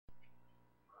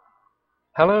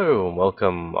Hello and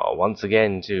welcome once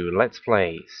again to Let's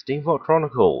Play Steammbot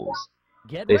Chronicles.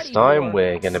 Get This ready time for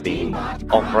we're going to be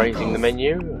Steammbot operating the Chronicles.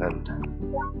 menu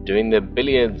and doing the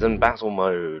billiards and battle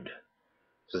mode.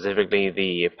 Specifically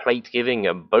the plate giving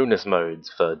and bonus modes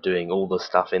for doing all the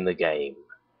stuff in the game.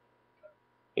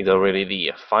 These are really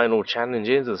the final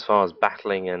challenges as far as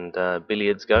battling and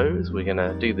billiards goes. We're going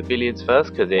to do the billiards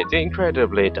first because it's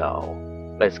incredibly dull.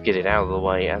 Let's get it out of the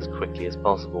way as quickly as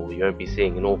possible. You won't be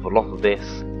seeing an awful lot of this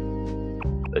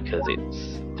because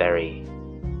it's very,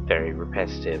 very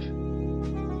repetitive.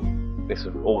 This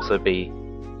would also be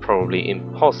probably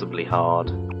impossibly hard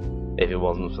if it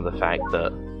wasn't for the fact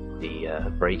that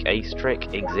the break ace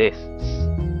trick exists.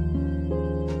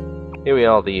 Here we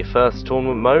are, the first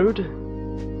tournament mode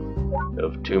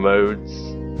of two modes.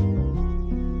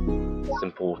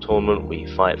 Simple tournament, we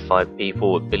fight 5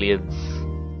 people at billiards.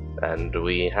 And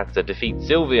we have to defeat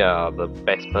Sylvia, the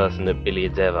best person at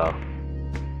billiards ever,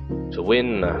 to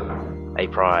win a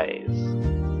prize.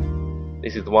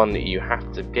 This is the one that you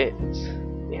have to get.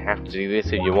 You have to do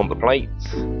this if you want the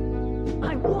plates.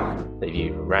 I won. If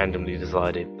you randomly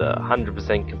decided that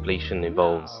 100% completion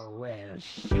involves Oh, well,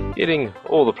 shoot. getting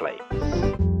all the plates.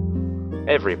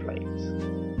 Every plate.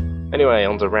 Anyway,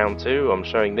 on to round 2. I'm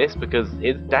showing this because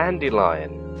it's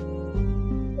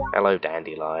Dandelion. Hello,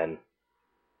 Dandelion.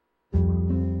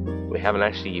 We haven't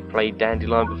actually played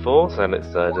Dandelion before, so let's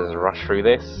just rush through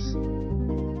this.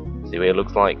 See what it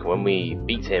looks like when we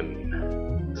beat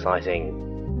him. Exciting.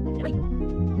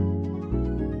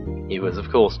 He was of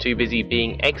course too busy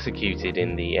being executed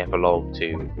in the epilogue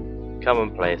to come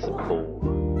and play us at pool.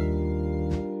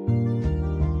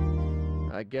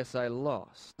 I guess I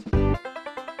lost.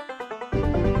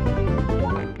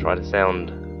 Try to sound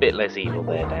a bit less evil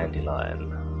there,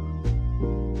 Dandelion.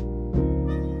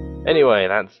 Anyway,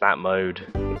 that's that mode.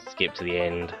 Let's skip to the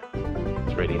end.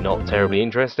 It's really not terribly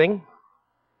interesting.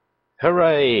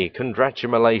 Hooray!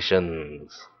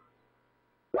 Congratulations!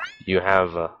 You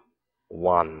have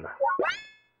won.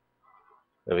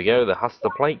 There we go, the Hustler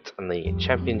Plate and the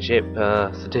Championship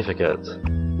Certificate.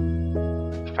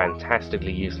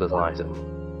 Fantastically useless item.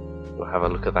 We'll have a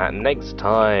look at that next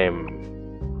time.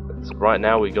 So right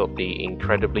now we got the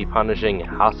incredibly punishing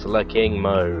Hustler King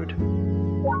mode.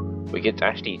 We get to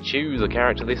actually choose a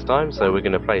character this time, so we're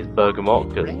going to play as Bergamot,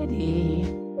 because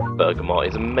Bergamot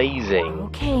is amazing.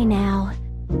 Okay now.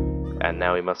 And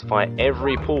now we must fight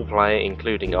every pool player,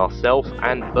 including ourselves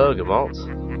and Bergamot,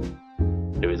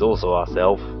 who is also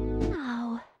ourselves,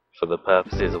 Oh. for the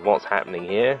purposes of what's happening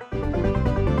here.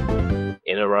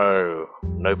 In a row.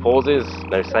 No pauses,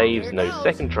 no saves, no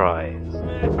second tries.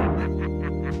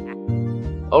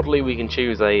 Oddly, we can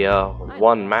choose a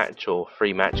 1 match or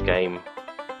 3 match game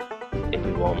if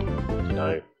we want, you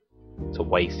know, to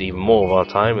waste even more of our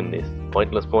time in this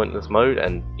pointless mode,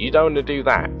 and you don't want to do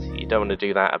that. You don't want to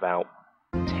do that about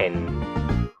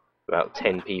 10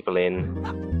 people in.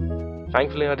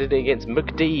 Thankfully I did it against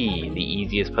McD, the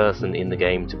easiest person in the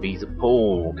game to beat at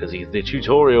pool, because he's the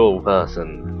tutorial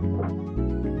person.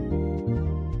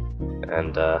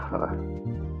 And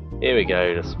here we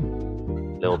go, just a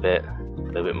little bit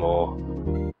more.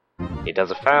 He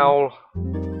does a foul,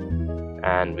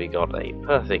 and we got a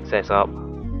perfect setup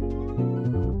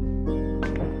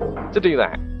to do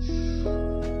that.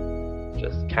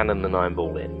 Just cannon the 9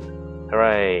 ball in.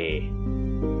 Hooray!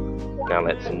 Now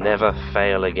let's never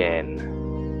fail again.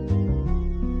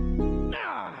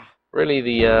 Really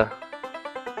the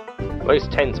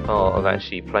most tense part of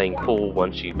actually playing pool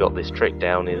once you've got this trick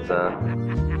down is the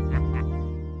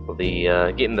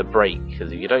getting the break,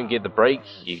 because if you don't get the break,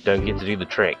 you don't get to do the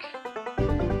trick.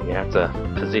 You have to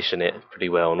position it pretty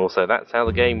well, and also that's how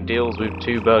the game deals with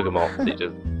 2 Bergamots, it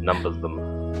just numbers them.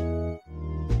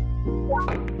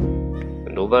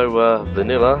 And although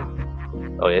Vanilla,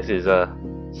 oh yes, is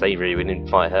Savoury, we didn't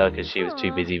fight her because she was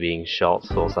too busy being shot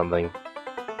or something.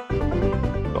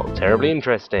 Not terribly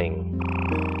interesting.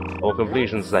 For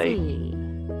completion's sake.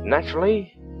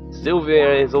 Naturally,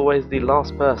 Sylvia is always the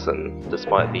last person,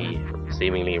 despite the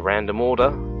seemingly random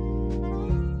order.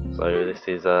 So this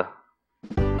is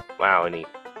wow, only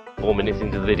 4 minutes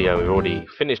into the video we've already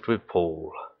finished with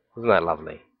Paul. Isn't that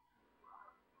lovely?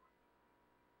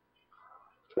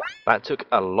 That took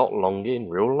a lot longer in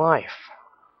real life.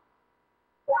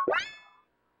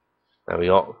 Now we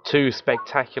got 2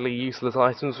 spectacularly useless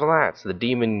items for that. The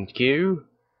Demon Q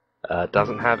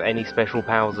doesn't have any special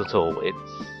powers at all.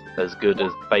 It's as good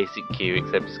as basic Q,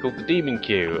 except it's called the Demon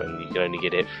Q, and you can only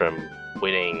get it from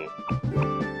winning.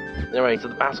 Anyway, to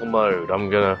the battle mode. I'm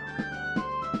gonna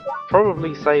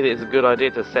probably say that it's a good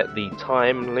idea to set the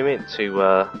time limit to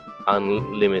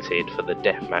unlimited for the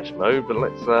deathmatch mode, but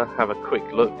let's have a quick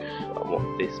look at what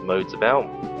this mode's about.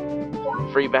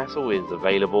 Free battle is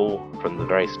available from the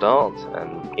very start,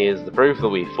 and here's the proof that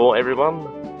we fought everyone.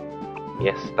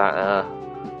 Yes, that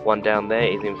one down there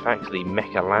is in fact the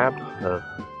mecha lab of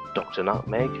Dr.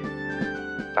 Nutmeg.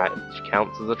 That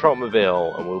counts as a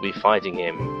Trotmobile, and we'll be fighting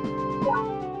him.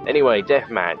 Anyway,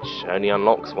 deathmatch only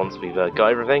unlocks once we've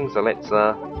got everything, so let's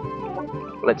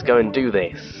go and do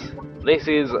this. This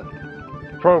is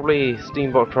probably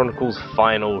Steammbot Chronicles'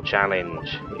 final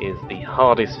challenge. It is the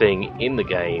hardest thing in the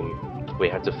game. We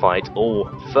have to fight all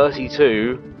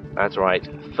 32, that's right,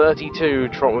 32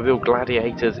 Trotmobile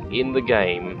gladiators in the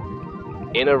game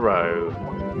in a row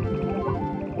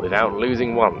without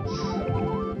losing once.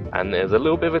 And there's a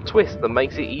little bit of a twist that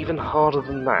makes it even harder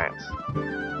than that.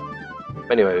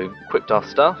 Anyway, we've equipped our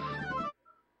stuff.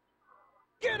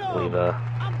 I'm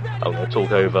going to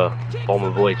talk over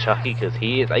Bomber Boy Chucky because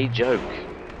he is a joke.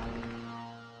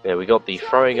 Yeah, we got the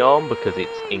throwing arm because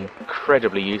it's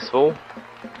incredibly useful.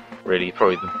 Really,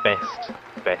 probably the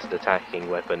best attacking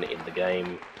weapon in the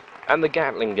game. And the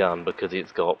Gatling gun because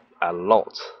it's got a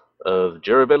lot of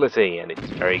durability and it's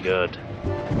very good.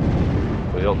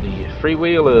 We got the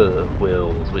freewheeler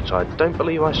wheels, which I don't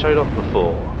believe I showed off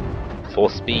before. For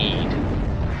speed.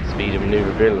 Speed and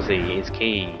maneuverability is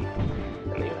key.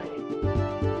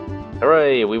 Anyway.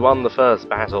 Hooray! We won the first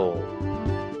battle.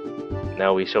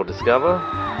 Now we shall discover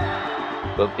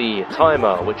that the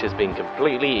timer, which has been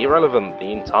completely irrelevant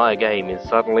the entire game, is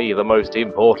suddenly the most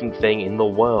important thing in the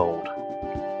world.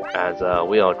 As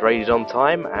we are graded on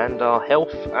time, and our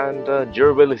health and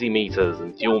durability meters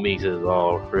and fuel meters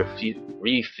are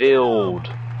refilled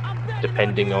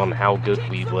depending on how good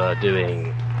we were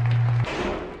doing.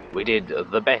 We did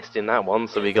the best in that one,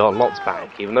 so we got lots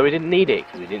back, even though we didn't need it,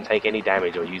 because we didn't take any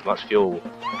damage or use much fuel.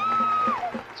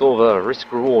 Sort of a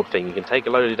risk-reward thing. You can take a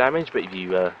load of damage, but if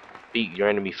you beat your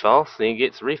enemy fast, then it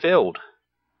gets refilled.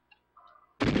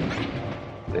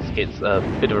 This gets a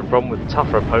bit of a problem with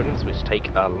tougher opponents, which take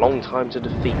a long time to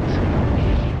defeat.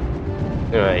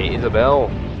 Anyway, Isabel,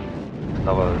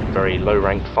 another very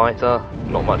low-ranked fighter,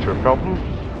 not much of a problem.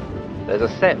 There's a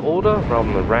set order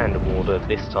rather than a random order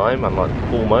this time, unlike the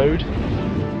full mode.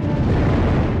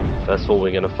 First of all,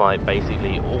 we're going to fight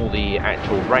basically all the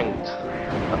actual ranked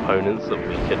opponents that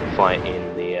we could fight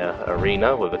in the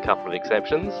arena, with a couple of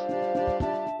exceptions.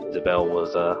 Isabel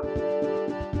was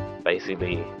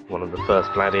basically one of the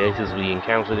first gladiators we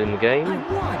encountered in the game.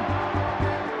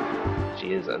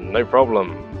 She is no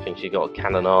problem. I think she got a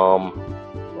cannon arm,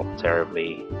 not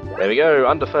terribly. There we go,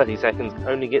 under 30 seconds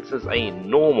only gets us a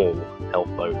normal health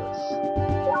bonus.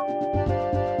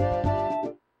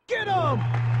 Get him!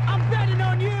 I'm betting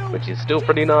on you! Which is still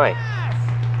pretty nice.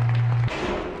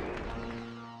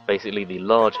 Basically, the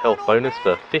large health bonus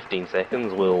for 15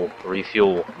 seconds will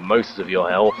refuel most of your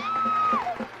health.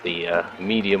 The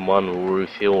medium one will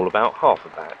refuel about half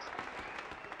of that.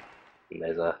 And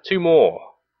there's two more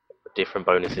different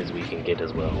bonuses we can get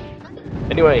as well.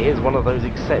 Anyway, here's one of those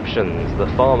exceptions, the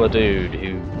farmer dude,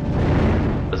 who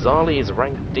bizarrely is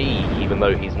ranked D, even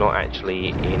though he's not actually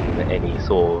in any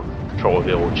sort of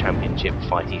Trotmobile Championship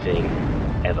fighty thing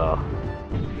ever.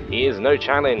 He is no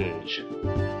challenge.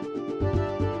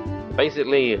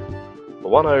 Basically,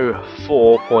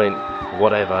 104 point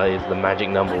whatever is the magic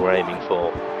number we're aiming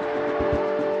for.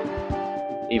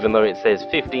 Even though it says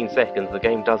 15 seconds, the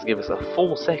game does give us a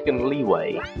full second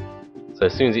leeway. So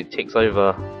as soon as it ticks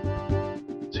over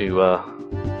to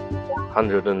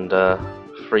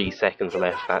 103 seconds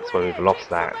left, that's when we've lost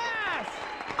that.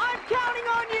 I'm counting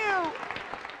on you!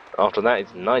 After that,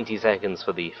 it's 90 seconds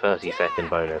for the 30-second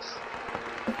bonus.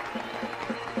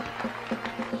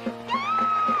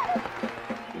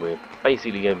 We're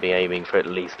basically going to be aiming for at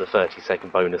least the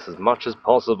 30-second bonus as much as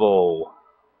possible.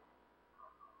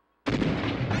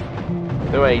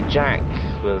 Anyway, Jack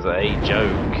was a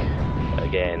joke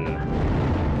again.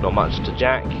 Not much to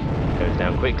Jack, goes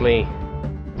down quickly,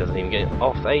 doesn't even get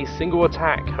off a single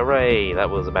attack. Hooray! That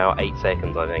was about 8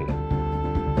 seconds, I think.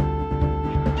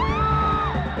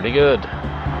 Pretty good.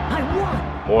 I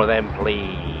won! More of them,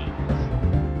 please.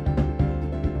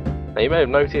 Now, you may have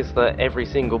noticed that every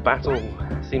single battle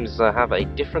seems to have a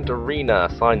different arena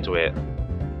assigned to it.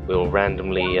 We'll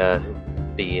randomly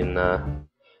be in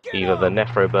either the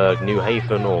Nefroberg, New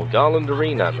Haven, or Garland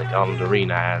Arena. And the Garland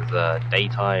Arena has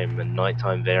daytime and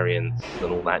nighttime variants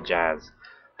and all that jazz.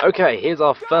 Okay, here's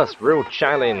our first real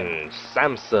challenge.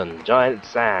 Samson, Giant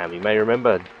Sam. You may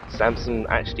remember Samson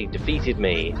actually defeated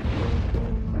me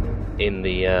in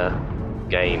the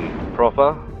game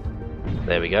proper.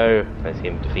 There we go, that's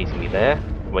him defeating me there.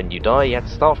 When you die, you have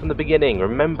to start from the beginning,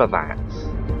 remember that.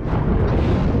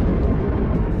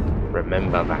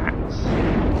 remember that.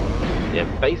 Yeah,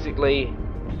 basically,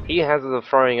 he has a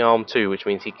throwing arm too, which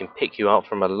means he can pick you up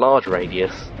from a large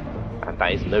radius, and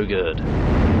that is no good.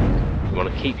 You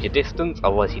want to keep your distance,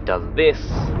 otherwise he does this.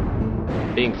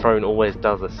 Being thrown always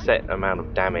does a set amount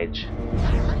of damage.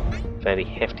 Fairly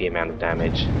hefty amount of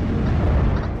damage.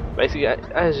 Basically,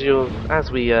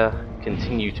 as we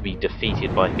continue to be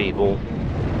defeated by people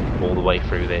all the way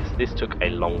through this, this took a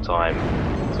long time.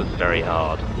 This was very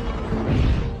hard.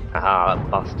 Haha, that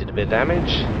busted a bit of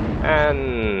damage,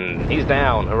 and he's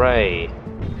down, hooray!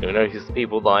 You'll notice the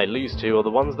people that I lose to are the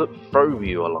ones that throw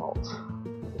you a lot.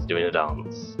 He's doing a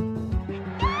dance.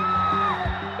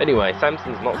 Anyway,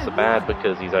 Samson's not so bad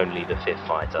because he's only the 5th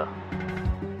fighter.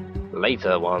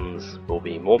 Later ones will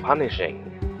be more punishing.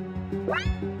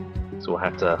 So we'll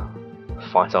have to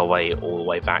fight our way all the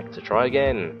way back to try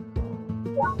again.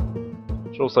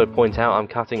 I should also point out I'm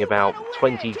cutting about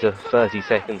 20 to 30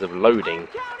 seconds of loading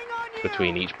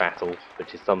between each battle,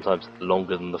 which is sometimes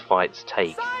longer than the fights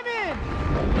take.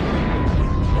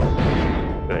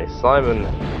 Anyway, Simon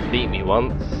beat me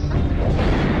once,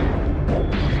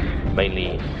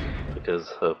 mainly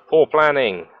because of poor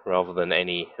planning rather than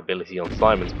any ability on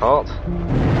Simon's part.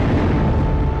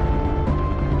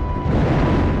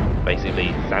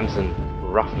 Basically, Samson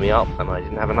roughed me up and I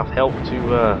didn't have enough health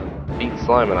to beat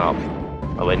Simon up.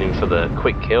 I went in for the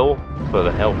quick kill, for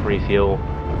the health refuel,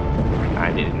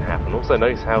 and it didn't happen. Also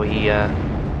notice how he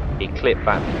clipped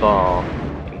that bar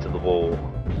into the wall.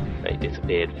 It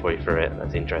disappeared before he threw it.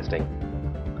 That's interesting.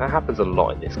 That happens a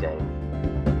lot in this game.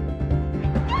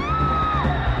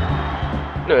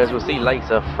 No, as we'll see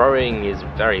later, throwing is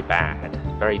very bad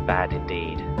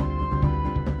indeed.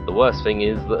 The worst thing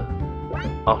is that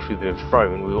after we've been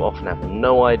thrown, we will often have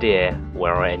no idea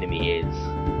where our enemy is.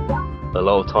 A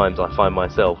lot of times I find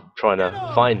myself trying to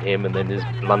find him and then just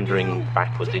blundering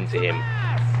backwards into him.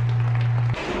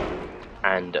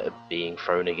 And being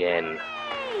thrown again.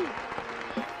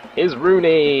 Here's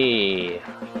Rooney!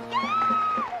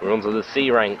 We're on to the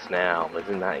C ranks now,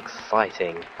 isn't that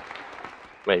exciting?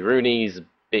 Mate, Rooney's a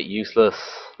bit useless,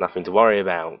 nothing to worry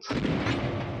about.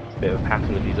 It's a bit of a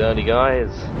pattern with these early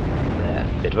guys. There,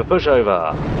 bit of a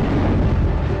pushover.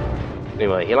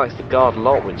 Anyway, he likes to guard a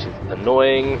lot, which is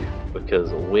annoying,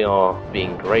 because we are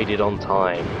being graded on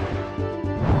time.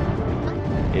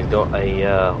 He's got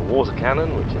a water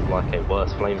cannon, which is like a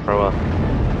worse flamethrower.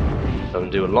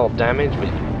 Doesn't do a lot of damage, but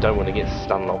you don't want to get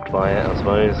stun locked by it, I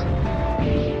suppose.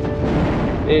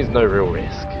 There's no real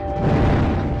risk.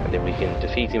 And if we can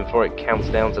defeat him before it counts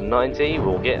down to 90,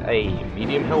 we'll get a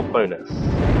medium health bonus.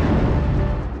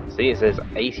 See, it says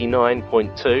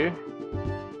 89.2.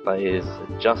 That is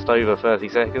just over 30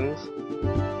 seconds.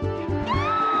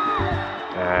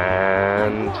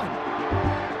 And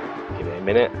give it a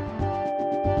minute.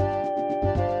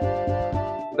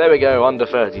 There we go, under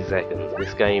 30 seconds.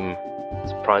 This game is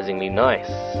surprisingly nice.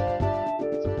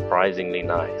 Surprisingly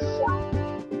nice.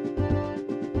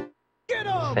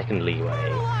 Second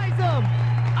leeway.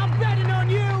 I'm betting on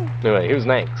you. Anyway, who's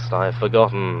next? I've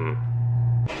forgotten.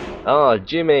 Ah,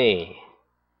 Jimmy.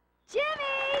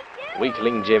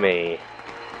 Weakling Jimmy.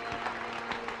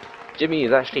 Jimmy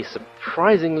is actually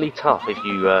surprisingly tough if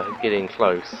you get in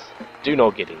close. Do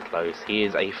not get in close. He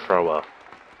is a thrower.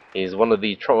 He is one of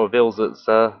the Trottlevilles that's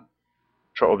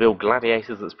Trottleville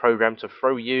gladiators that's programmed to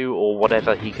throw you or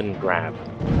whatever he can grab.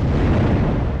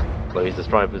 So he's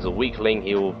described as a weakling.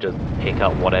 He will just pick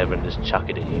up whatever and just chuck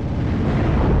it at you.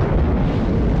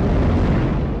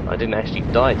 I didn't actually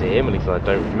die to him, at least I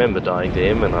don't remember dying to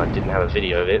him, and I didn't have a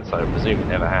video of it, so I presume it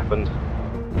never happened.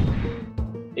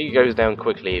 He goes down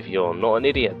quickly if you're not an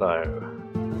idiot, though.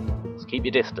 Just keep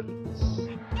your distance.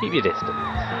 Keep your distance.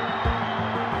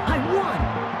 I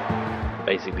won.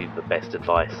 Basically the best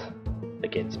advice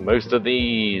against most of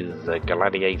these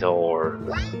gladiators.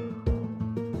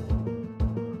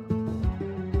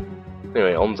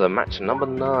 Anyway, on to match number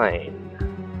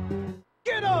 9.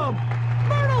 Get him!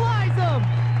 Myrtleize him!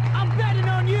 I'm betting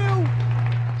on you!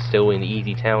 Still in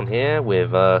Easy Town here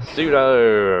with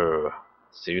Pseudo.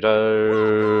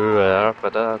 Pseudo.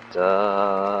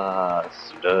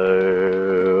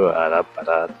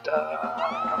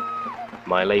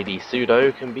 My lady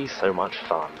Pseudo can be so much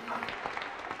fun.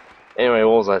 Anyway,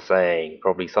 what was I saying?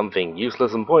 Probably something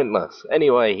useless and pointless.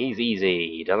 Anyway, he's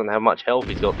easy. He doesn't have much health.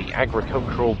 He's got the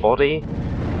agricultural body,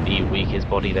 the weakest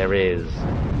body there is.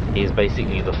 He is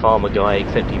basically the farmer guy,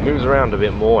 except he moves around a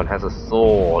bit more and has a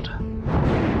sword.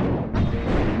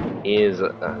 He is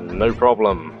no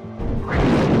problem.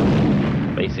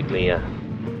 Basically a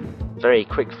very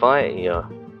quick fight. You're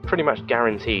pretty much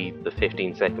guaranteed the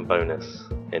 15-second bonus,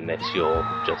 unless you're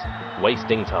just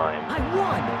wasting time. I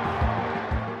won!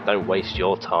 Don't waste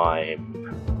your time.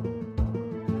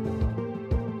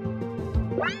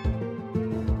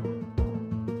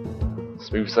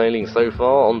 Smooth sailing so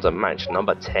far, on to match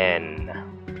number 10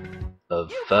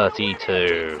 of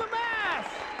 32.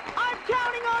 I'm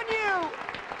counting on you!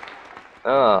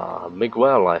 Ah,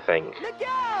 Miguel, I think.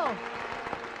 Miguel!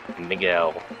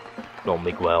 Miguel. Not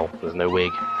Miguel, there's no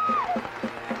wig.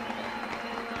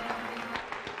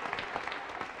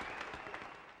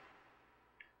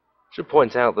 Should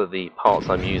point out that the parts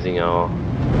I'm using are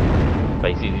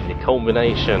basically the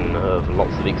culmination of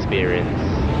lots of experience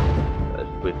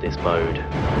with this mode.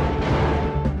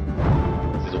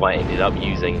 This is why I ended up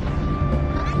using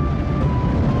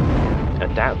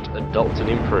Adapt, Adopt and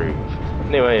Improve.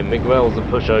 Anyway, Miguel's a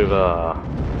pushover.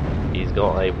 He's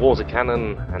got a water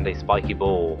cannon and a spiky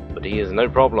ball, but he is no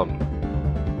problem,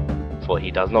 for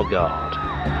he does not guard.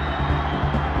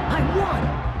 I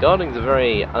won! Guarding's a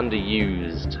very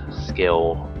underused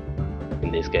skill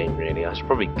in this game, really. I should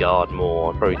probably guard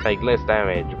more, I'd probably take less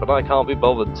damage, but I can't be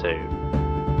bothered to.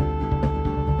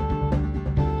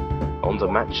 On to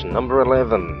match number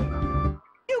 11.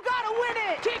 You gotta win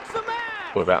it! Kick some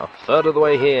ass! We're about a third of the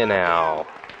way here now.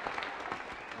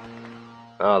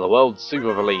 Ah, the World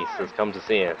Super Police has come to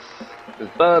see us. It's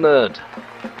Bernard!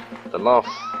 The last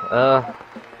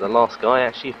guy I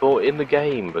actually fought in the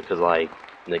game because I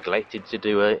neglected to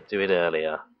do it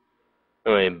earlier.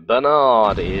 Anyway,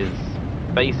 Bernard is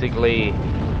basically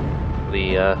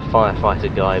the firefighter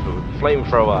guy, but with a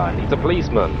flamethrower. He's a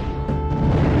policeman.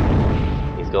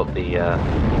 He's got the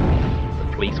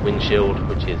police windshield,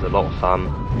 which is a lot of fun.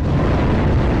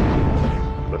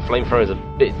 The flamethrower is a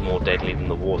bit more deadly than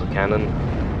the water cannon.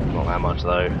 Not that much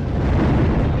though.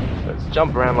 Let's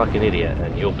jump around like an idiot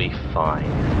and you'll be fine.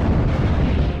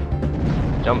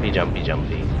 Jumpy, jumpy,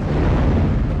 jumpy.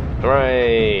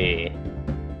 Hooray!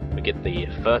 We get the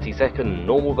 30-second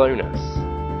normal bonus.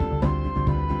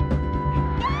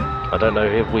 I don't know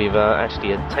if we've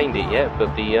actually attained it yet,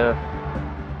 but the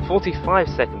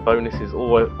 45-second bonus is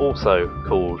also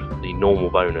called the normal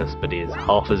bonus, but is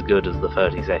half as good as the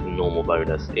 30-second normal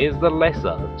bonus. It is the lesser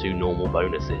of two normal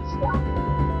bonuses.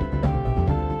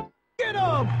 Get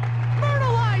him!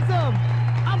 Myrtleize him!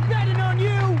 I'm betting on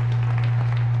you!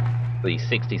 The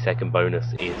 60-second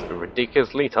bonus is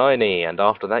ridiculously tiny, and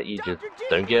after that you just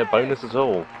don't get a bonus at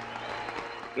all.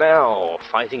 Now,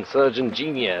 Fighting Surgeon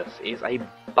Genius is a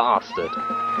bastard.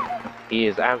 He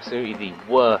is absolutely the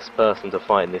worst person to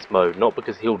fight in this mode, not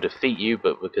because he'll defeat you,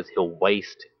 but because he'll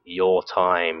waste your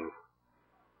time.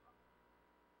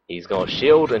 He's got a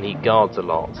shield and he guards a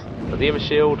lot. Does he have a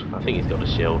shield? I think he's got a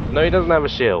shield. No, he doesn't have a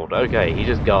shield. Okay, he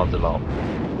just guards a lot,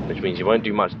 which means you won't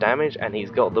do much damage, and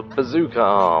he's got the bazooka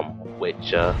arm,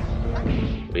 which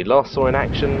we last saw in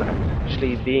action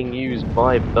actually being used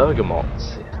by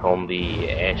Bergamots on the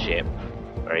airship.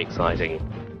 Very exciting.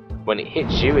 When it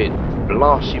hits you, it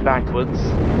blasts you backwards,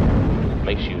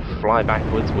 makes you fly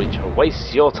backwards, which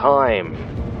wastes your time.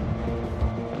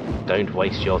 Don't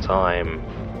waste your time.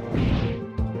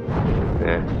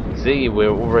 Yeah. See, we're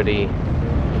already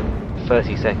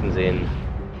 30 seconds in,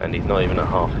 and he's not even at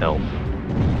half health.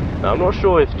 Now, I'm not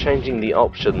sure if changing the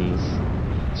options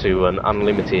to an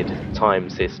unlimited time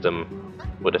system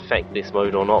would affect this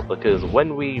mode or not, because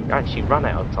when we actually run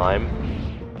out of time,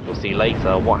 you'll see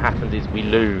later, what happens is we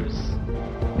lose.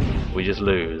 We just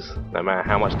lose. No matter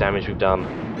how much damage we've done,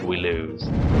 we lose.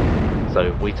 So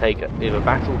if a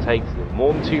battle takes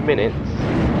more than 2 minutes,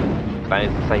 that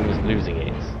is the same as losing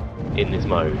it in this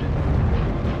mode.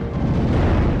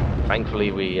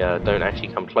 Thankfully we don't actually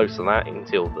come close to that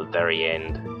until the very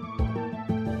end.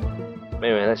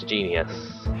 Anyway, that's genius.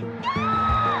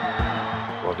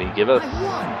 What did he give us?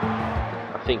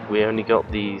 I think we only got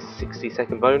the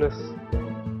 60-second bonus.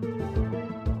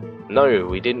 No,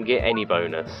 we didn't get any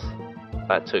bonus.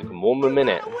 That took more than a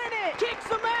minute.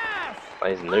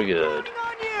 That is no good.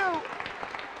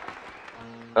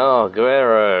 Oh,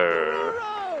 Guerrero!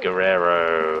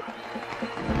 Guerrero!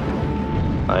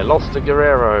 I lost to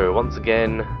Guerrero once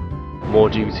again, more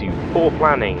due to poor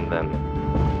planning than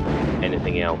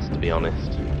anything else, to be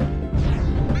honest.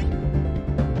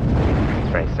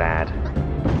 It's very sad.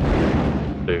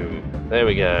 Boom. There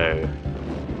we go.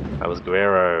 That was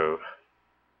Guerrero.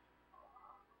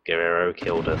 Guerrero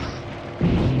killed us.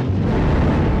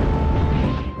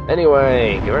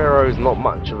 Anyway, Guerrero's not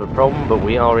much of a problem, but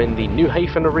we are in the New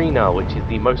Haven Arena, which is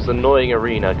the most annoying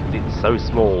arena because it's so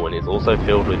small and it's also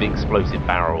filled with explosive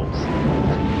barrels.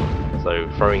 So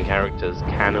throwing characters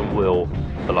can and will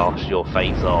blast your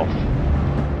face off.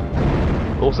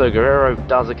 Also, Guerrero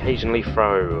does occasionally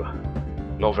throw.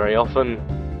 Not very often,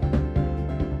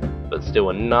 but still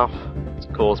enough to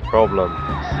cause problems.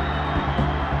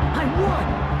 I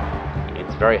won!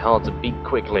 It's very hard to beat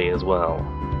quickly as well,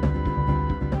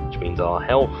 which means our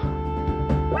health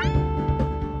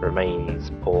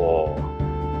remains poor.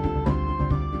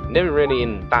 Never really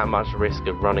in that much risk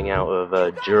of running out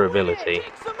of durability,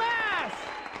 Kick some ass!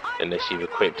 unless you've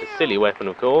equipped a silly weapon,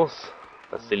 of course.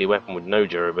 A silly weapon with no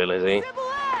durability.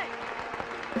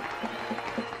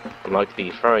 Unlike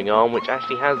the throwing arm, which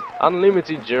actually has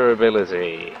unlimited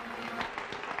durability,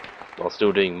 while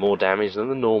still doing more damage than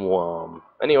the normal arm.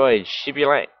 Anyway,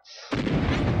 Shibulette.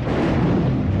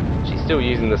 She's still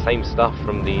using the same stuff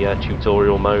from the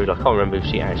tutorial mode. I can't remember if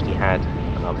she actually had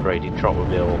an upgraded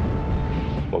Trotmobile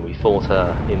when we fought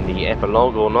her in the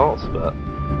epilogue or not, but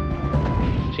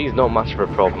she's not much of a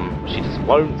problem. She just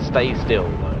won't stay still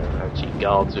though, and she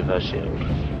guards with her shield.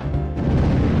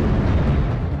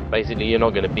 Basically, you're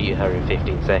not going to beat her in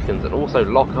 15 seconds, and also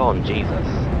lock on, Jesus.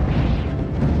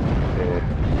 Yeah.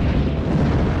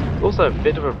 Also, a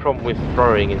bit of a problem with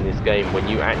throwing in this game when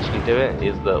you actually do it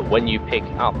is that when you pick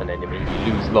up an enemy,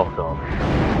 you lose lock on.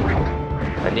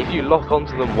 And if you lock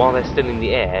onto them while they're still in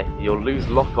the air, you'll lose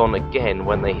lock on again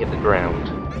when they hit the ground.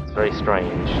 It's very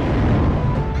strange.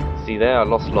 See there, I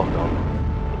lost lock on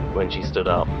when she stood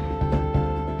up.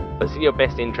 But it's in your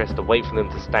best interest to wait for them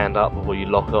to stand up before you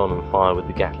lock on and fire with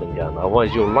the Gatling gun,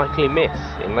 otherwise you'll likely miss,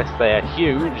 unless they are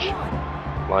huge,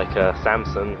 like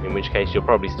Samson, in which case you'll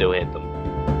probably still hit them.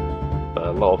 But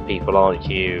a lot of people aren't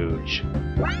huge.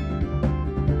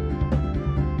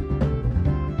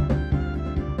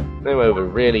 Anyway, we're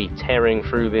really tearing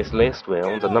through this list. We're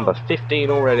on to number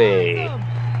 15 already.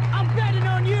 I'm betting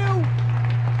on you!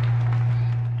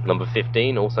 Number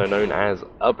 15, also known as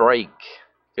a break.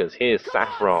 Because here's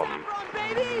Saffron.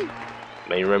 Baby! You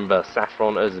may remember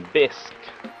Saffron as Bisque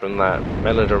from that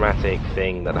melodramatic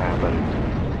thing that happened.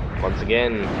 Once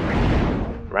again,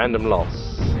 random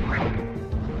loss.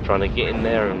 Trying to get in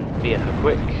there and beat her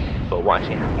quick, but what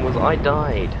actually happened was I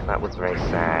died. That was very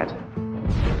sad.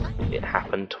 It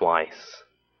happened twice.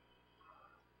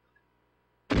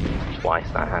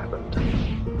 Twice that happened.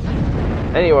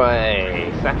 Anyway,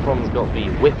 Saffron's got the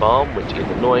whip arm, which is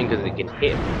annoying because it can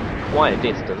hit quite a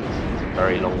distance. It's a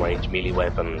very long range melee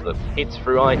weapon that hits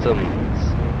through items.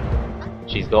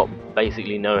 She's got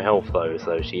basically no health though,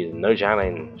 so she is no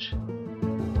challenge.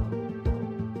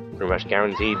 Pretty much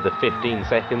guaranteed the 15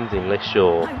 seconds unless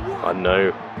you're, I don't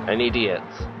know, an idiot.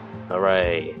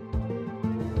 Hooray.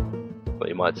 But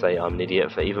you might say I'm an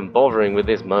idiot for even bothering with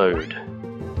this mode.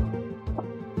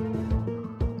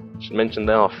 Should mention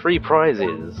there are 3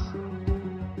 prizes.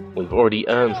 We've already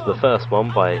earned the first one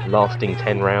by lasting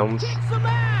 10 rounds.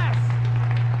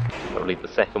 I believe the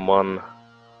second one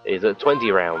is at 20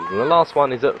 rounds, and the last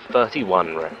one is at 32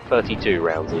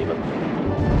 rounds even.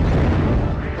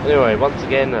 Anyway, once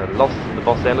again, lost the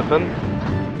boss elephant.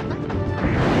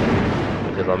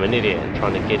 Because I'm an idiot and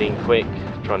trying to get in quick,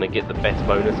 trying to get the best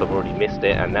bonus. I've already missed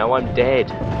it, and now I'm dead.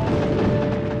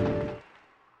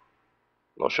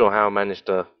 Not sure how I managed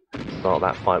to start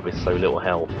that fight with so little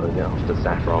health after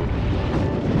Saffron.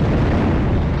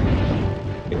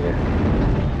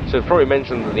 Yeah. Should probably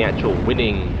mention that the actual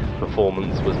winning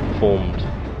performance was performed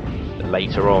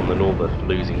later on than all the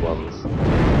losing ones.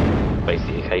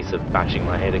 Basically a case of bashing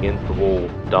my head against the wall,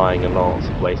 dying a lot,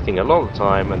 wasting a lot of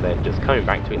time, and then just coming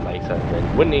back to it later, and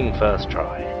then winning first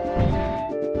try.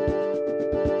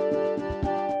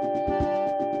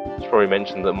 Should probably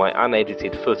mention that my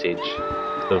unedited footage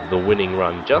of the winning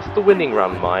run, just the winning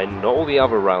run mine, not all the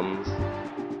other runs,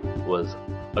 was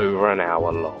over an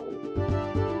hour long.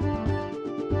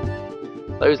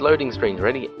 Those loading screens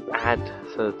really add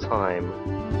to the time.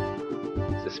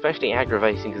 It's especially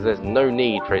aggravating because there's no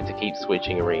need for it to keep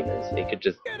switching arenas. It could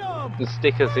just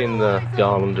stick us in the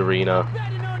Garland arena,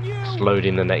 just load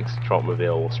in the next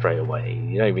Trotmobile straight away.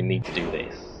 You don't even need to do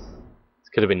this.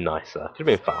 It could have been nicer, could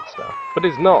have been faster, but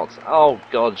it's not. Oh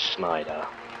god, Schneider.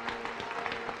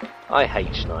 I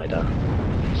hate Schneider.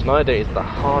 Schneider is the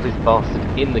hardest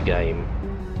bastard in the game.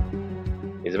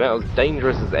 He's about as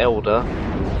dangerous as Elder,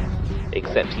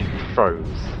 except he throws.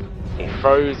 He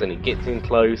throws and he gets in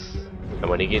close, and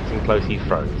when he gets in close he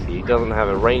throws. He doesn't have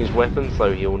a ranged weapon,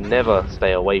 so he'll never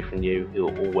stay away from you,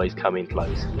 he'll always come in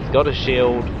close. He's got a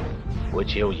shield,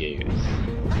 which he'll use.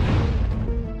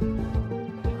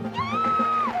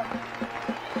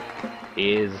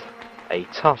 He is a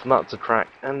tough nut to crack,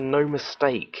 and no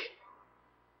mistake.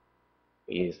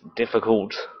 He is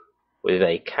difficult with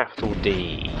a capital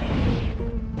D,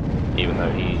 even though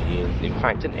he is in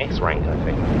fact an S rank, I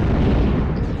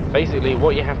think. Basically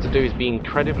what you have to do is be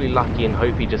incredibly lucky and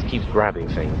hope he just keeps grabbing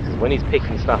things, because when he's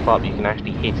picking stuff up you can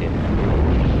actually hit him.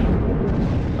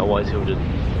 Otherwise he'll just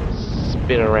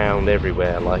spin around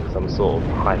everywhere like some sort of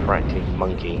hyperactive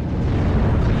monkey.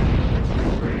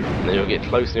 And then he'll get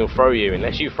close and he'll throw you,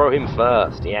 unless you throw him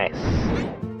first, yes.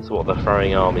 That's what the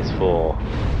throwing arm is for.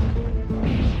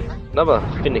 Another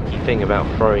finicky thing about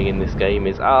throwing in this game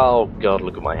is, oh god,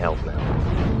 look at my health now.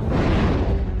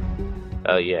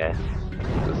 Oh yeah.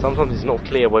 Sometimes it's not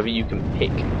clear whether you can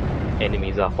pick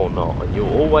enemies up or not, and you'll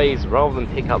always, rather than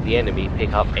pick up the enemy,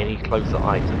 pick up any closer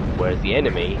item, whereas the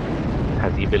enemy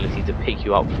has the ability to pick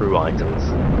you up through items.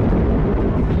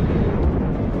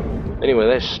 Anyway,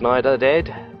 there's Schneider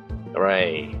dead.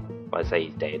 Hooray. I say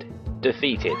he's dead.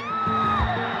 Defeated.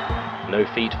 No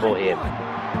feat for him.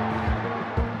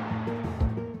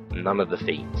 None of the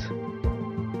feats.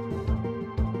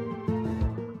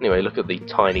 Anyway, look at the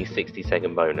tiny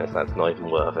 60-second bonus. That's not even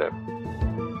worth it.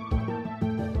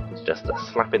 It's just a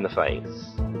slap in the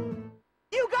face.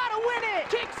 You gotta win it!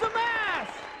 Kick some ass!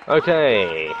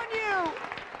 Okay. On you!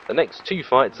 The next two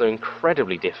fights are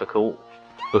incredibly difficult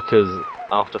because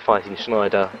after fighting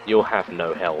Schneider, you'll have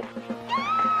no health.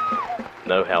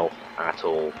 No health at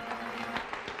all.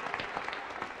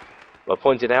 I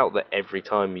pointed out that every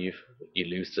time you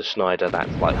lose to Schneider,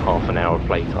 that's like half an hour of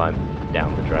playtime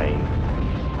down the drain.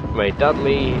 Anyway,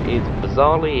 Dudley is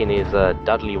bizarrely in his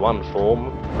Dudley 1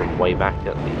 form from way back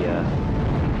at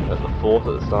the fort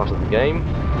at the start of the game.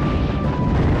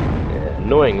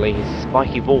 Annoyingly, his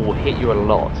spiky ball will hit you a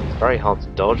lot. It's very hard to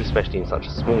dodge, especially in such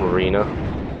a small arena.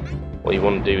 What you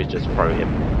want to do is just throw him.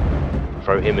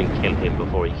 Throw him and kill him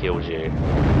before he kills you.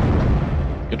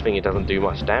 Good thing it doesn't do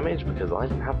much damage because I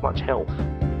didn't have much health.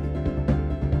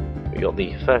 We got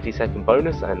the 30-second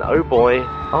bonus, and oh boy,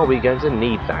 are we going to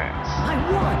need that. I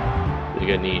won! We're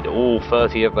going to need all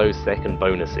 30 of those second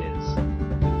bonuses.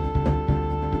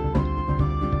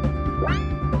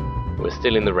 We're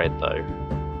still in the red though.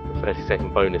 The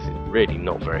 30-second bonus is really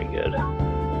not very good.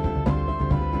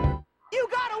 You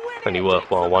gotta win it! Only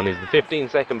worthwhile one is the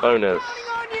 15-second bonus.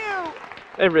 On you!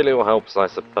 Every little helps, I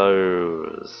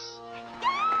suppose.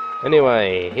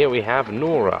 Anyway, here we have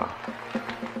Nora.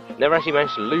 Never actually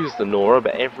managed to lose the Nora,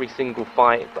 but every single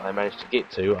fight that I managed to get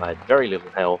to, I had very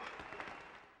little health.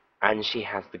 And she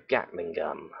has the Gatling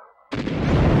gun.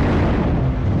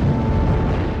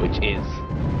 Which is,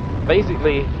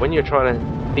 basically, when you're trying to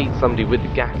beat somebody with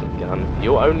the Gatling gun,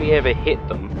 you'll only ever hit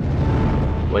them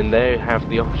when they have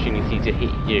the opportunity to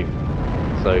hit you.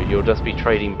 So you'll just be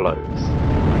trading blows.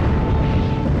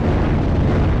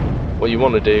 What you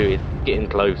want to do is get in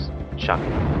close, chuck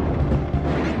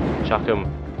them. Chuck them,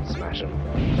 smash them.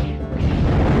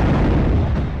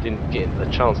 Didn't get a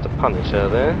chance to punish her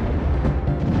there.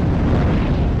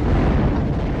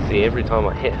 See, every time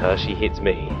I hit her, she hits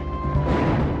me.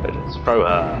 So just throw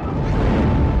her.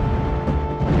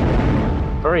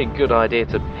 Very good idea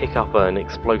to pick up an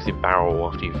explosive barrel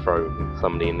after you throw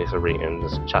somebody in this arena and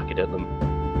just chuck it at them.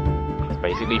 It's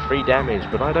basically free damage,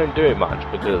 but I don't do it much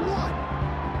because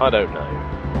I don't know.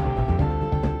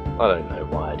 I don't know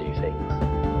why I do things.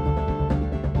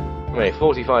 Anyway,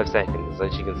 45 seconds.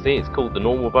 As you can see, it's called the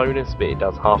normal bonus, but it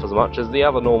does half as much as the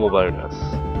other normal bonus.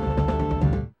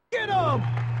 Get him!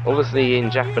 Obviously, in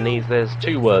Japanese, there's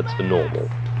two words for normal.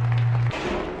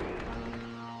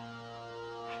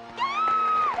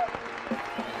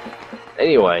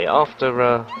 Anyway,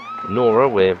 after Nora,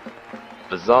 we're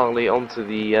bizarrely onto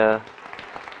the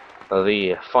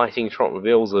fighting trot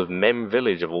reveals of Mem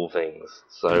Village of all things.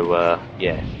 So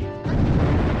yeah,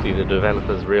 see, the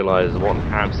developers realised what an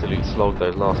absolute slog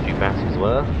those last few battles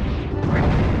were,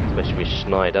 especially with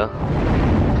Schneider,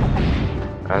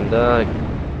 and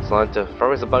decided to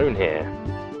throw us a bone here.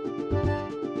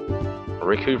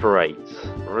 Recuperate,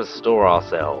 restore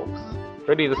ourselves.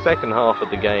 Really, the second half of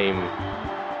the game,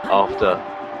 after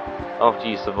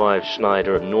you survive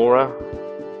Schneider and Nora,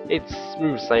 it's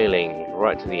smooth sailing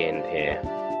right to the end here.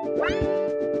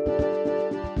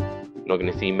 Not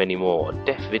going to see many more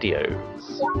death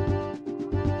videos.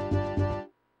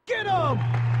 Get him!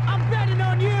 I'm betting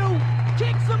on you!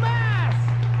 Kick some ass!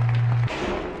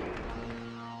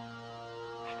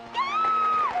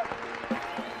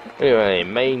 Anyway,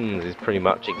 mains is pretty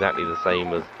much exactly the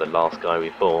same as the last guy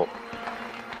we fought.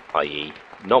 I.e.,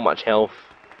 not much health,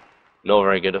 not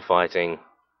very good at fighting,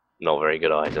 not very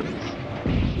good items.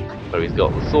 So he's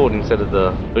got the sword instead of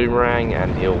the boomerang,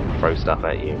 and he'll throw stuff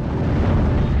at you.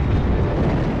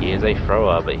 He is a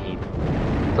thrower, but he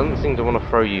doesn't seem to want to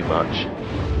throw you much.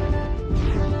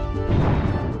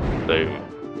 Boom.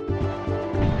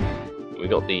 We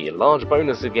got the large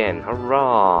bonus again.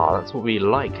 Hurrah! That's what we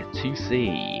like to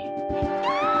see.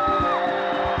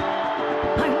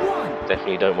 I won!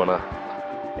 Definitely don't want to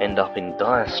end up in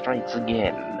dire straits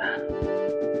again.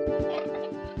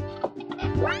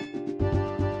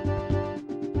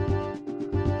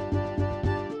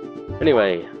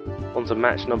 Anyway, on to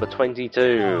match number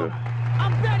 22.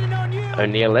 I'm betting on you.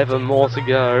 Only 11 more to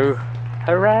go.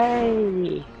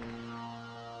 Hooray!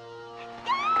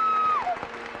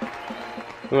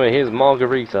 Anyway, here's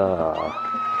Margarita.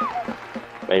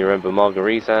 May remember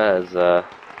Margarita as,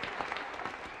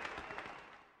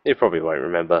 you probably won't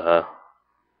remember her.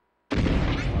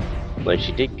 Though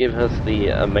she did give us the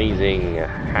amazing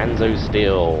Hanzo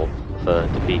Steel for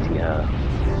defeating her.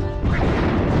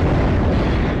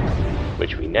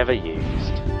 Which we never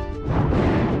used.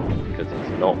 Because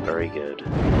it's not very good.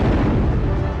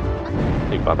 I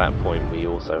think by that point we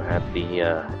also had the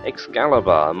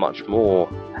Excalibur, a much more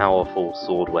powerful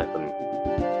sword weapon.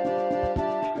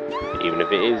 Even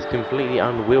if it is completely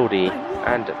unwieldy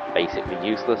and basically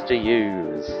useless to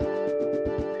use.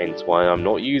 Hence why I'm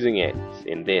not using it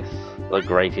in this, the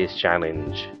greatest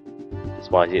challenge.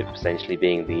 Despite it essentially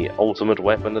being the ultimate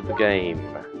weapon of the game.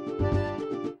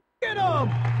 Get him.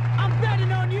 I'm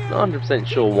betting on you. Not 100%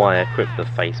 sure why I equipped the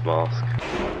face mask.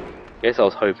 Guess I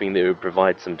was hoping that it would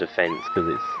provide some defense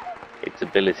because its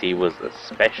ability was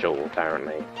special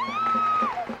apparently.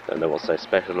 Don't know what's so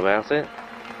special about it.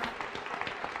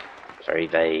 Very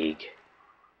vague.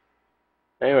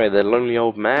 Anyway, the lonely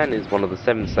old man is one of the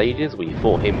 7 sages. We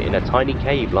fought him in a tiny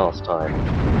cave last time.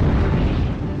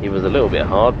 He was a little bit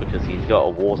hard because he's got a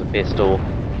water pistol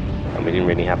and we didn't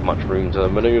really have much room to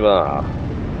maneuver.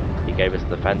 He gave us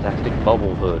the fantastic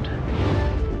bubble hood.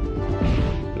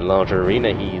 In the larger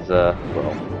arena he's,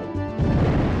 well,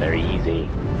 very easy.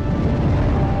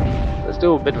 There's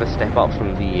still a bit of a step up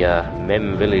from the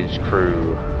Mem Village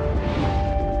crew.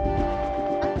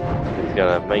 He's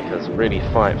gonna make us really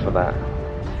fight for that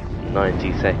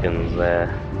 90 seconds there.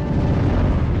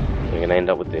 We're gonna end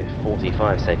up with the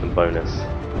 45-second bonus.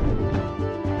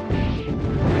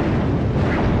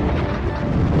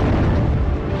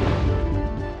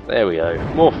 There we go,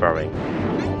 more throwing.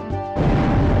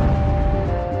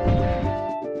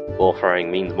 More throwing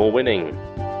means more winning.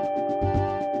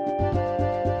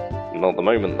 Not at the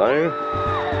moment though.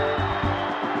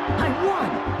 I won.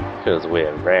 Because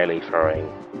we're rarely throwing.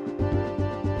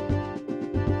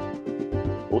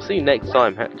 We'll see next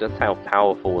time just how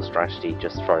powerful a strategy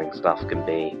just throwing stuff can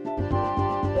be.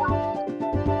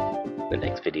 The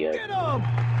next video. Get him.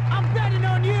 I'm betting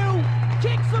on you.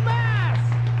 Kick some ass.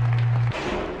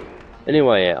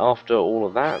 Anyway, after all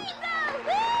of that,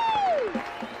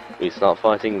 we start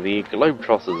fighting the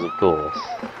Globetrotters, of course.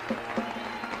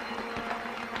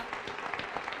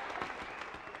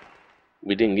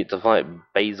 We didn't get to fight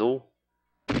Basil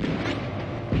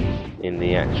in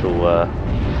the actual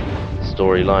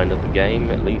storyline of the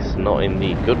game, at least not in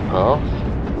the good path.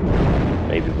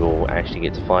 Maybe we'll actually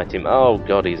get to fight him. Oh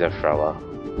god, he's a thrower.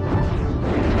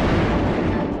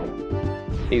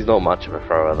 He's not much of a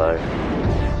thrower though.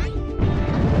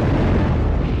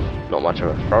 Not much of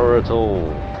a thrower at all.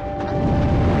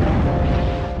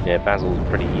 Yeah, Basil's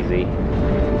pretty easy.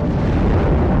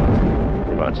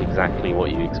 Pretty much exactly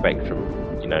what you expect from,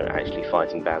 you know, actually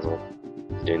fighting Basil.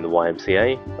 He's doing the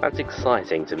YMCA. That's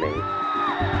exciting to me.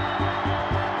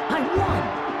 I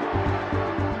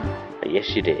won.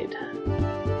 Yes, you did.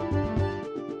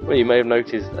 Well, you may have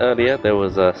noticed earlier there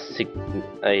was a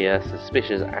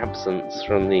suspicious absence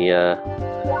from the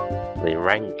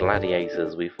ranked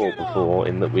gladiators we fought before,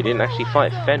 in that we didn't actually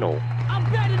fight Fennel, I'm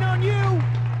betting on you.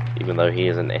 even though he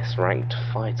is an S-ranked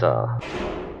fighter.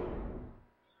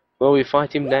 Well, we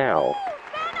fight him now.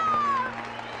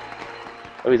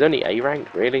 Oh, he's only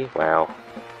A-ranked? Really? Wow.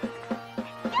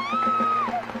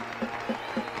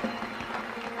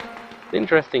 It's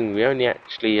interesting, we only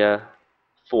actually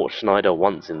fought Schneider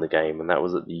once in the game, and that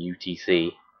was at the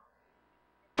UTC.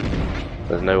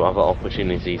 There's no other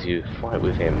opportunity to fight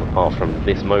with him apart from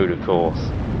this mode, of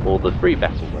course, or the free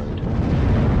battle mode.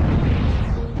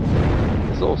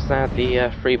 It's sort of sad the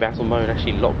free battle mode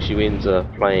actually locks you into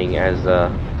playing as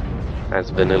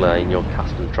vanilla in your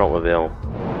custom Trottmobile.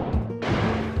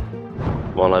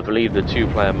 While I believe the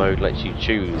 2-player mode lets you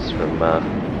choose from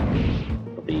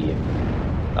the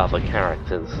other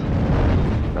characters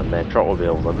and their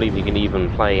Trottmobiles. I believe you can even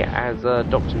play as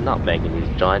Dr. Nutmeg in his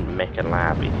giant mecha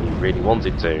lab if you really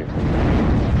wanted to.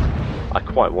 I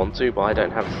quite want to, but I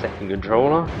don't have a second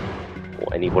controller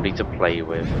or anybody to play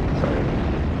with, so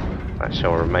that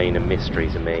shall remain a mystery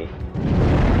to me.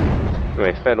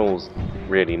 Anyway, Fennel's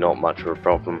really not much of a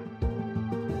problem.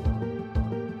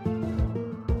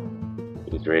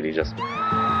 He's really just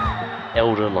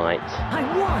Elder Light. I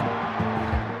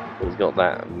won. He's got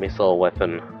that missile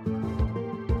weapon.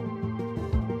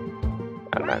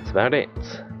 And that's about it.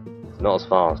 It's not as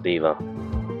fast either.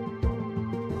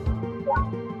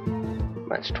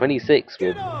 Match 26,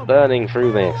 we're burning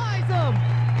through this. Troublesome!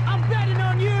 I'm betting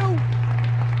on you!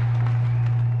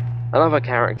 Another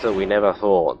character we never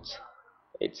thought.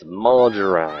 It's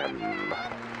Marjoram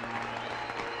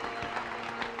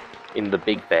in the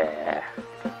Big Bear.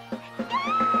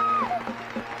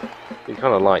 We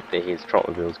kind of like that his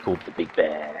Trotmobile is called the Big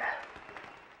Bear.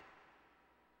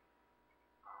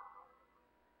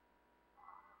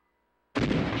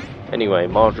 Anyway,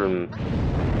 Marjoram,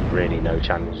 really no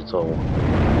challenge at all.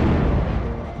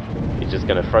 He's just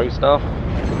going to throw stuff,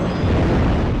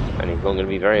 and he's not going to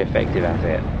be very effective at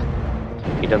it.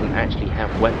 He doesn't actually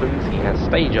have weapons, he has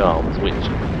stage arms, which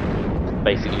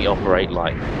basically operate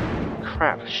like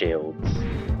crap shields.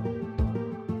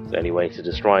 It's the only way to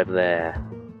describe their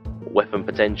weapon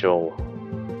potential.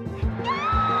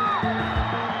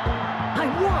 I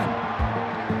won!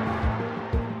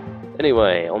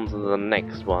 Anyway, on to the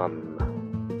next one.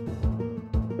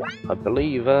 I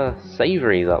believe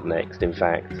Savory's up next, in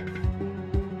fact.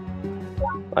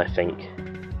 I think.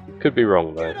 Could be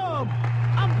wrong though. Get 'em!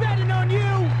 I'm betting on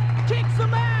you! Kick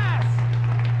some ass!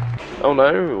 Oh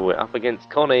no, we're up against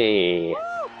Connie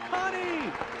Woo, Connie!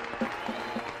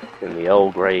 in the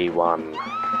old grey one.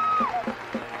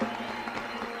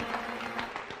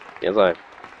 As I've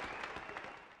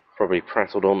probably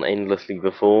prattled on endlessly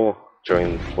before,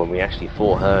 when we actually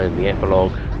fought her in the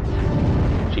epilogue,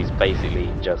 she's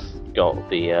basically just got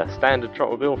the standard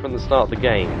Trotmobile from the start of the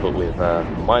game, but with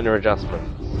minor adjustments,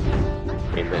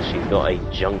 in that she's got a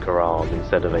junker arm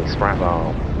instead of a scrap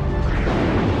arm.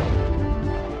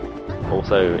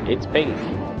 Also, it's pink.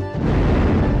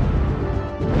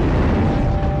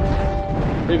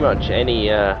 Pretty much any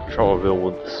Trotmobile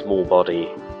with a small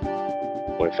body,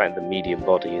 or in fact the medium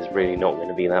body, is really not going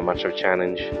to be that much of a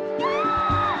challenge.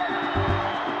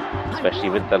 Especially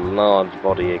with the large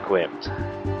body equipped.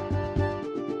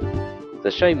 It's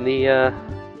a shame the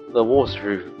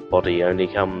waterproof body only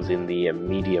comes in the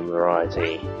medium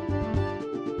variety.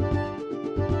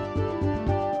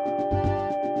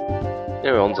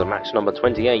 Now we're on to match number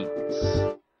 28.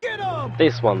 Get 'em!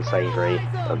 This one's Savory.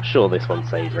 I'm sure this one's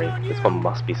Savory. This one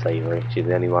must be Savory. She's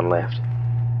the only one left.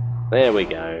 There we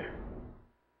go.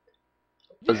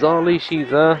 Bizarrely,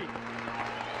 she's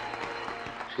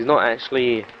not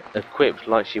actually equipped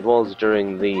like she was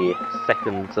during the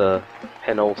second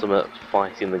penultimate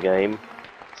fight in the game.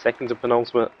 Second to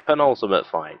penultimate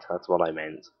fight, that's what I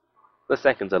meant. The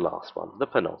second to last one, the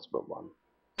penultimate one.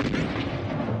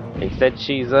 Instead,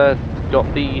 she's got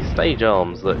the stage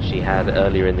arms that she had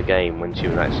earlier in the game when she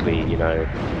was actually, you know,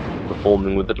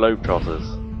 performing with the Globetrotters.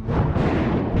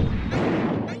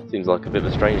 Seems like a bit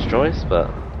of a strange choice, but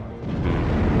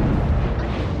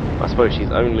I suppose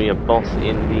she's only a boss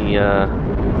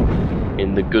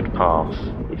in the good path.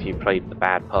 If you played the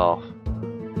bad path,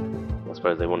 I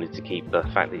suppose they wanted to keep the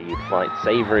fact that you fight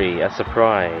Savory a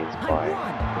surprise by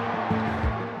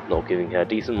not giving her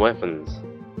decent weapons.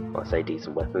 I say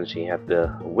decent weapons, she had the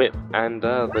whip and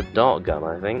the dart gun,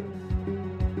 I think.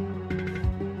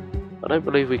 I don't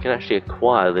believe we can actually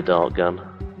acquire the dart gun.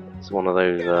 It's one of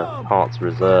those parts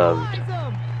reserved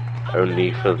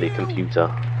only for the computer.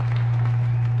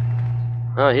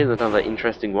 Ah, here's another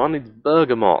interesting one, it's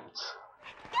Bergamot.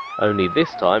 Only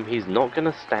this time he's not going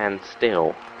to stand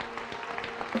still.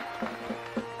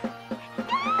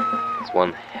 It's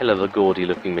one hell of a gaudy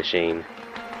looking machine.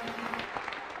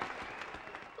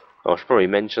 I should probably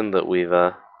mention that we've,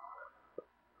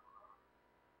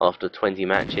 after 20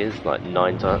 matches, like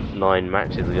 9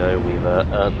 matches ago, we've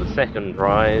earned the second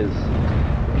prize.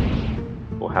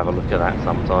 We'll have a look at that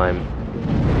sometime.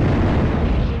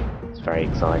 It's very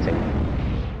exciting.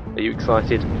 Are you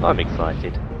excited? I'm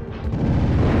excited.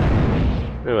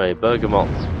 Anyway,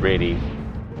 Bergamot's really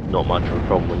not much of a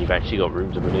problem when you've actually got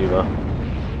room to manoeuvre.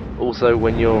 Also,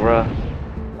 when you're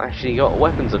actually got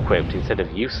weapons equipped instead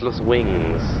of useless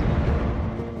wings.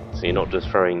 So you're not just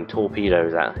throwing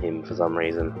torpedoes at him for some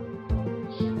reason.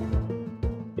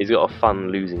 He's got a fun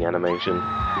losing animation.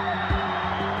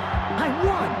 I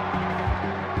won!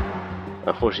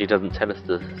 Unfortunately, he doesn't tell us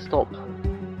to stop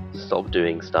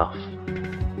doing stuff.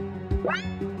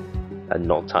 And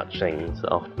not touch things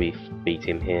after we beat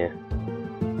him here.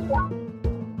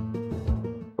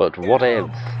 But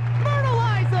whatevs.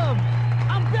 Fertilize them!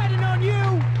 I'm betting on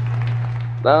you!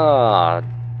 Ah,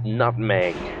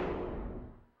 nutmeg.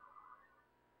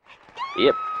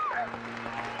 Yep.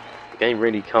 The game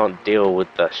really can't deal with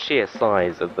the sheer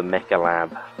size of the Mecha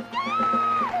Lab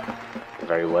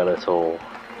very well at all.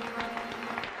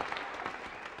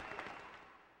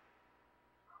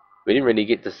 We didn't really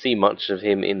get to see much of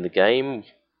him in the game.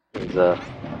 His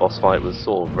boss fight was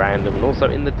sort of random and also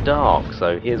in the dark,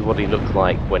 so here's what he looks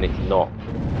like when it's not.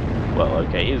 Well,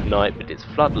 okay, it is night, but it's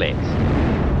floodlit.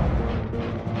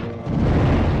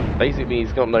 Basically,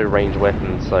 he's got no ranged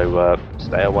weapons, so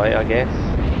stay away, I guess.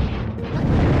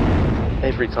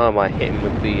 Every time I hit him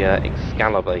with the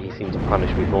Excalibur, he seems to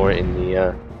punish me for it in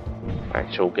the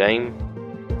actual game.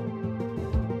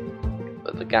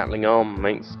 But the Gatling arm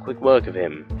makes quick work of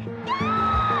him.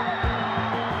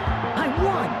 I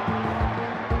won!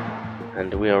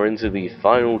 And we are into the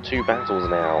final 2 battles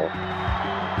now.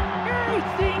 I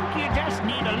think you just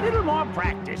need a little more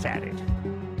practice at it.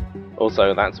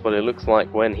 Also, that's what it looks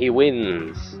like when he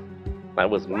wins. That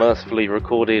was mercifully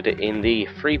recorded in the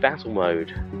free battle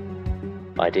mode.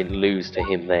 I didn't lose to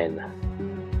him then.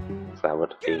 So that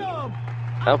would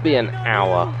be an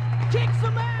hour.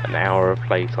 An hour of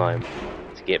playtime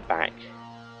to get back.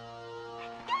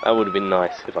 That would have been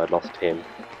nice if I'd lost to him.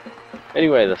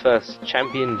 Anyway, the first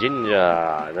champion,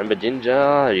 Ginger. Remember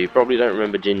Ginger? You probably don't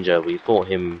remember Ginger. We fought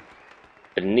him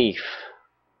beneath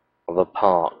the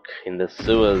park in the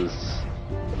sewers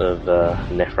of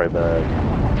Nephroburg.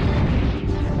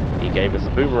 He gave us a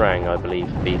boomerang, I believe,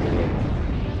 for beating him.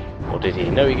 Or did he?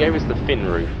 No, he gave us the fin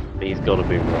roof, but he's got a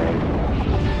boomerang.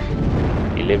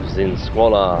 He lives in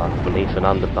squalor beneath an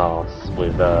underpass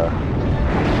with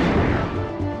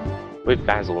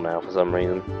Basil now for some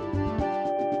reason.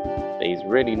 But he's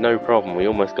really no problem. We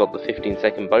almost got the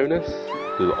 15-second bonus.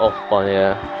 We were off by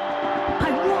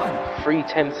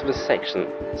 3/10 of a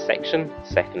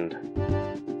second.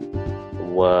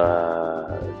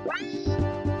 Words.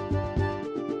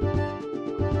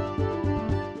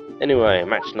 Anyway,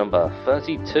 match number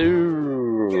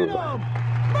 32.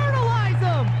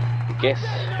 Guess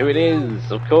who it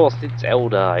is? Of course, it's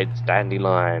Elder. It's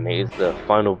Dandelion. It is the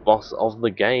final boss of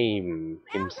the game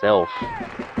himself.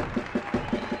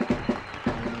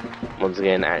 Once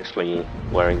again, actually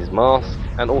wearing his mask,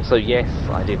 and also, yes,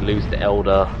 I did lose to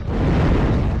Elder.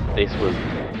 This was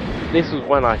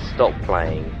when I stopped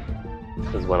playing.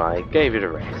 This was when I gave it a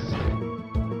rest.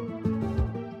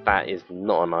 That is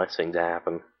not a nice thing to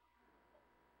happen.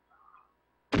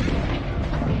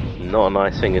 Not a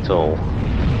nice thing at all.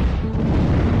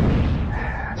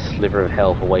 Sliver of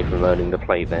health away from earning the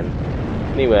plate then.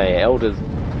 Anyway, Elder's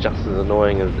just as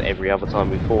annoying as every other time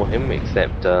we fought him,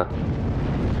 except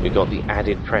we got the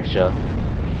added pressure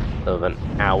of an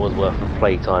hour's worth of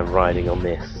playtime riding on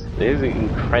this. It is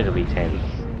incredibly tense.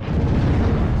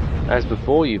 As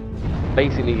before, you're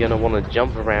basically going to want to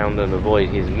jump around and avoid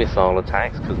his missile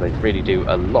attacks, because they really do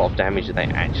a lot of damage if they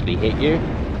actually hit you.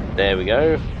 There we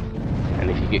go. And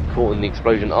if you get caught in the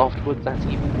explosion afterwards, that's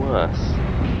even worse.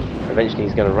 Eventually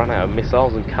he's going to run out of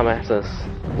missiles and come at us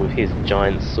with his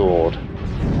giant sword.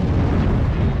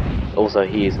 Also,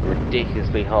 he is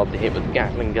ridiculously hard to hit with the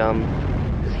Gatling gun,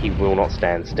 because he will not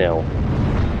stand still.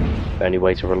 The only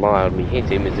way to reliably hit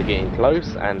him is to get in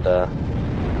close, and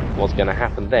what's going to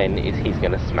happen then is he's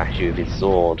going to smash you with his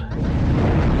sword.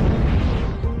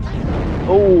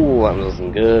 Oh, that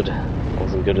wasn't good. That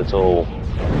wasn't good at all.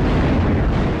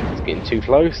 It's getting too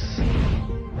close.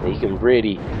 He can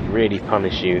really, really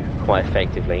punish you quite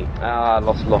effectively. Ah,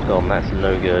 lost lock on, that's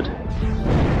no good.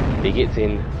 If he gets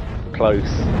in close,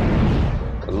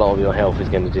 a lot of your health is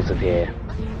going to disappear.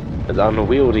 As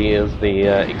unwieldy as the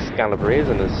Excalibur is,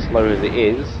 and as slow as it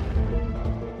is,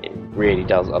 it really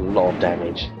does a lot of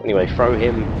damage. Anyway, throw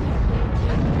him,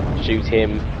 shoot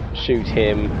him, shoot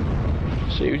him,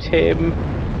 shoot him.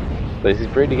 This is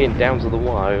really getting down to the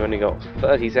wire. We've only got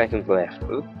 30 seconds left.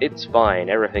 It's fine,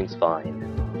 everything's fine.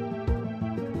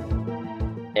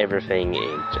 Everything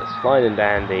is just fine and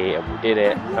dandy, and we did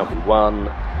it, and we won.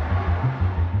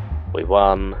 We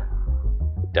won.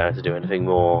 We don't have to do anything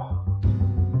more.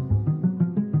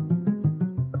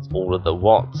 That's all of the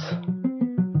what?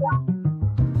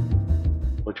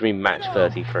 What do you mean match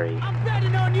 33? I'm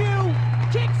betting on you!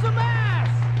 Kick some ass!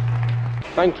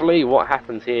 Thankfully, what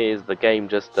happens here is the game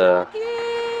just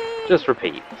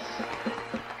repeats.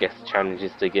 Guess the challenge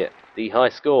is to get the high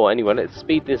score. Anyway, let's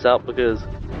speed this up, because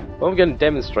what I'm going to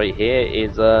demonstrate here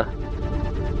is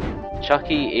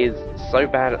Chucky is so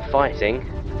bad at fighting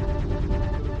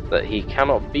that he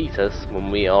cannot beat us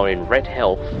when we are in red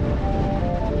health,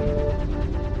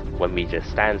 when we just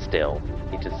stand still.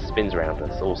 He just spins around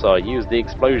us. Also, I used the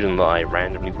explosion that I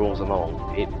randomly brought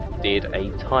along. It did a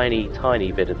tiny,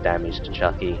 tiny bit of damage to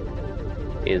Chucky.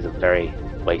 It is a very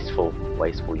wasteful,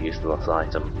 useless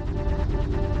item.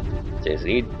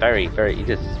 He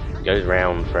just goes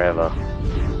around forever.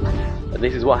 And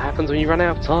this is what happens when you run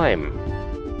out of time.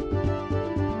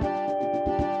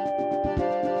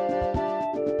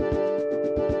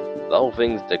 whole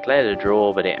thing's declared a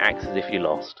draw, but it acts as if you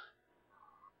lost.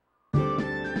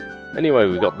 Anyway,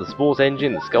 we've got the sport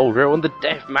engine, the skull drill, and the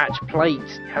deathmatch plate.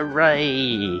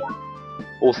 Hooray!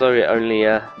 Also, it only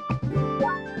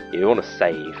you want to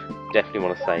save. Definitely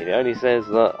want to save. It only says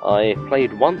that I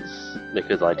played once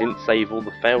because I didn't save all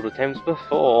the failed attempts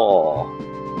before.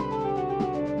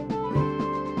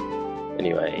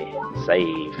 Anyway,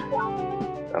 save.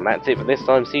 And that's it for this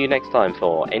time. See you next time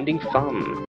for Ending Fun.